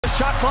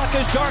shot clock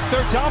is dark.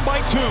 They're down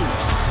by 2.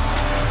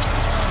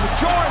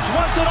 George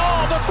wants it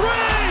all. The 3.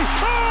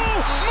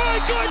 Oh, my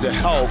God. To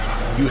help,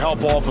 you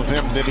help off of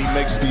him, then he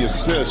makes the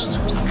assist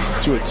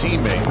to a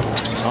teammate.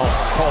 Oh,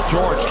 Paul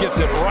George gets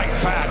it right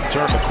back.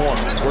 Turn the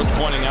corner. Worth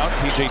pointing out,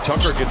 P.J.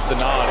 Tucker gets the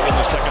nod in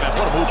the second half.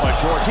 What a move by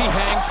George. He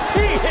hangs.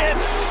 He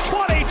hits.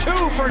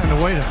 22 for... And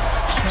the way to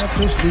stop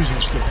this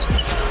losing skid.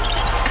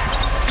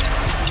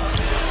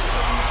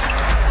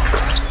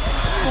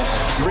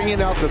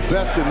 Bringing out the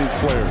best in these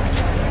players.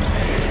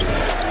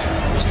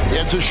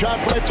 It's a shot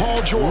by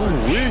Paul George.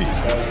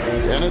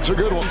 And it's a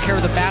good one. Care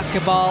of the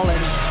basketball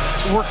and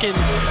working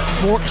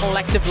more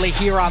collectively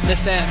here on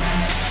this end.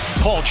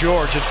 Paul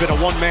George has been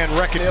a one-man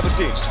wrecking of a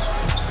team.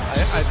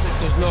 I think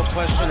there's no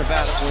question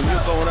about it. When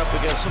you're going up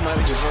against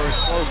somebody you're very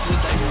close with,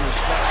 that you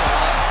respect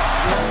that.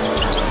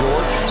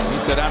 George, he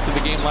said after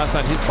the game last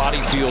night, his body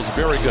feels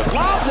very good.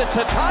 Lobs it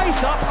to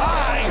Tice up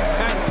high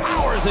and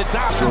powers it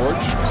down.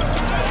 George.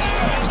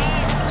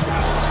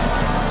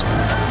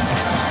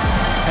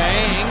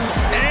 Hangs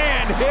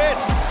and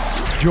hits.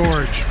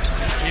 George,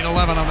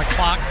 8:11 on the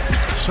clock.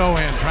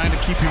 Sohan trying to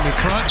keep him in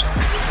front,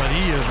 but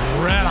he is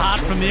red hot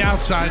from the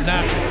outside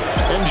now.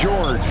 And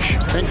George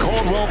and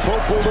Caldwell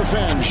Pope will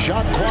defend.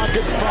 Shot clock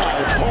at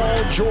 5.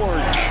 Paul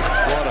George.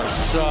 What a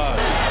shot.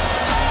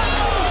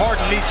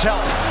 Harden needs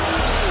help.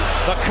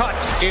 The cut.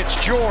 It's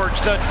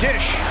George. The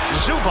dish.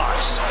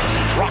 Zubats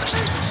rocks.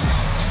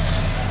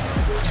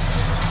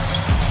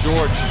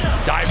 George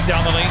dives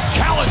down the lane,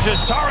 challenges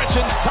Saric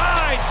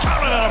inside,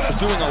 counted out of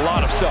doing a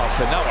lot of stuff,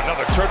 and now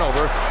another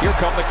turnover. Here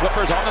come the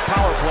Clippers on the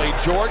power play.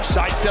 George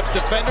sidesteps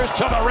defenders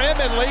to the rim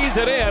and lays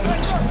it in.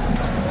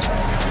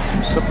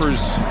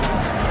 Clippers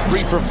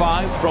 3 for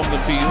 5 from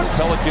the field.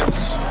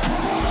 Pelicans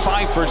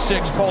 5 for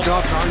 6. Paul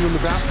Job value in the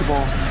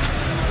basketball.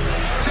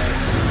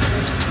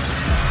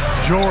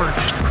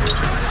 George.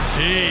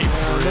 Deep.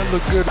 That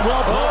looked good.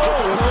 Well,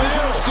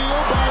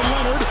 steal by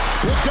Leonard.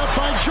 Picked up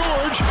by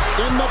George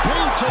in the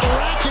paint to the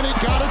rack, and he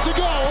got it to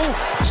go.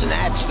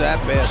 Snatched that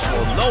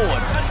basketball. No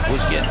one was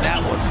getting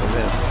that one from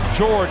him.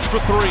 George for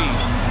 3.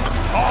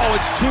 Oh,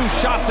 it's 2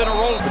 shots in a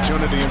row.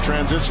 Opportunity in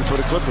transition for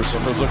the Clippers.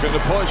 Clippers looking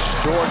to push.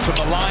 George from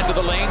the line to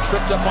the lane,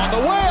 tripped up on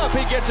the way up.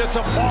 He gets it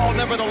to fall,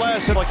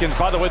 nevertheless. Pelicans,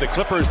 by the way, the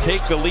Clippers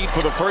take the lead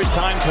for the first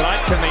time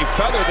tonight. Can they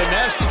feather the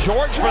nest?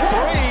 George for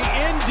 3.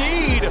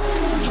 Indeed.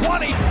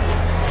 20.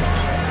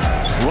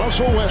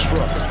 Russell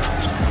Westbrook.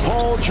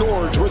 Paul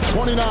George with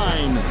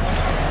 29.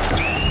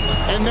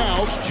 And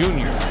now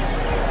Junior.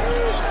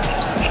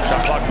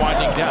 Shot clock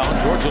winding down.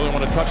 George only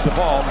want to touch the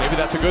ball. Maybe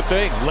that's a good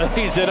thing.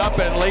 Lays it up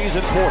and lays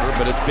it quarter,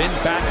 but it's been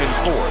back and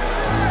forth.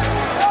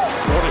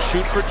 Going to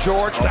shoot for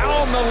George.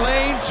 Down the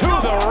lane to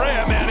the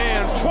rim and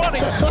in. 20.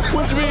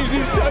 which means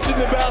he's touching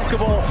the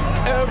basketball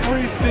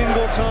every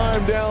single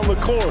time down the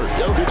court.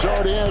 Jokic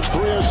already has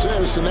 3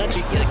 assists, and that's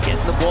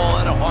Getting the ball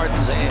out of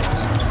Harden's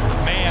hands.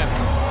 Man,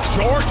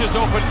 George is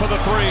open for the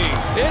 3.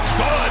 It's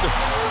good.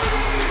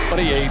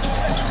 28.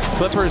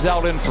 Clippers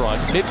out in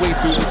front, midway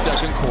through the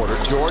second quarter.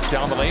 George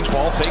down the lane,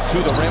 ball fake to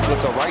the rim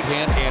with the right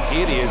hand, and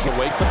it is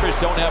away. Clippers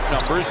don't have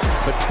numbers,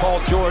 but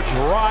Paul George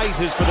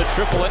rises for the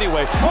triple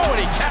anyway. Oh, and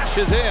he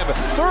cashes in.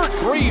 Third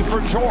 3 for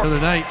George. The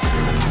other night,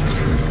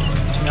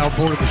 now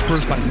boarded the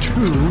Spurs by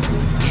 2.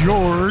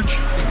 George.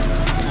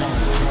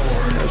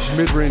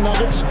 Mid-range.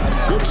 Nuggets.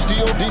 Good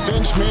steal.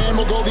 Defense man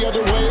will go the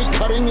other way.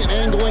 Cutting and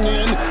angling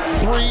in.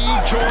 3.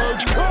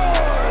 George.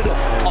 Good.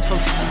 Off of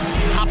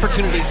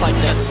opportunities like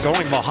this.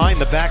 Going behind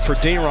the back for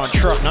Day'Ron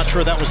Sharpe. Not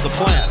sure that was the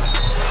plan.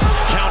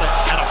 Count it,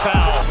 and a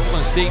foul.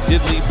 Golden State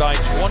did lead by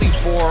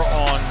 24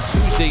 on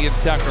Tuesday in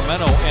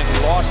Sacramento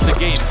and lost the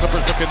game.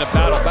 Clippers looking to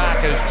battle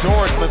back as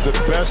George. One of the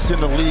best in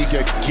the league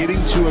at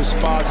getting to his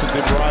spots and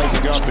then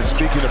rising up. And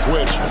speaking of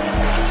which,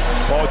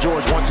 Paul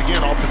George once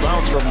again off the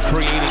bounce from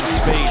creating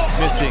space,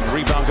 missing.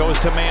 Rebound goes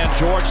to man.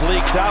 George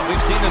leaks out.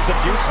 We've seen this a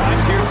few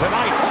times here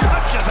tonight.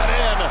 Punches it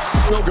in.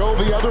 He'll go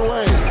the other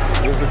way.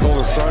 Physical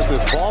to start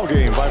this ball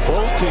game by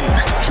both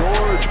teams.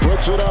 George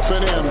puts it up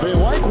and in. They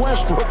like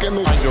Westbrook in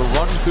the... Trying to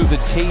run through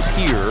the tape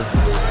here.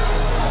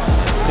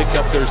 Pick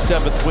up their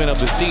 7th win of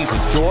the season.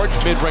 George,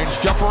 mid-range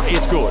jumper,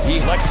 it's good.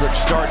 Electric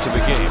start to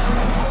the game.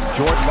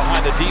 George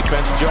behind the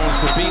defense. Jones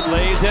to beat,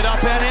 lays it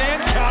up and in.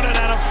 Counted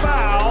out a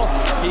foul.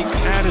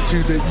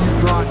 Attitude that you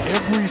brought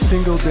every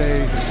single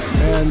day,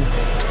 and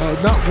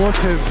not once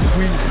have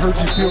we heard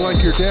you feel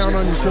like you're down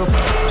on yourself.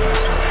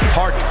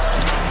 Harden.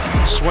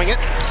 Swing it.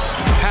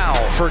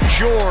 Powell for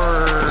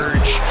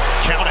George.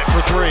 Count it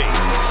for 3.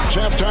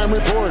 Halftime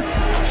report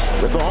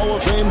with the Hall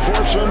of Fame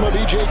foursome of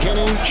E.J.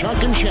 Kenny,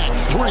 Chuck, and Shaq.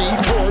 3.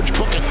 George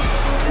booking.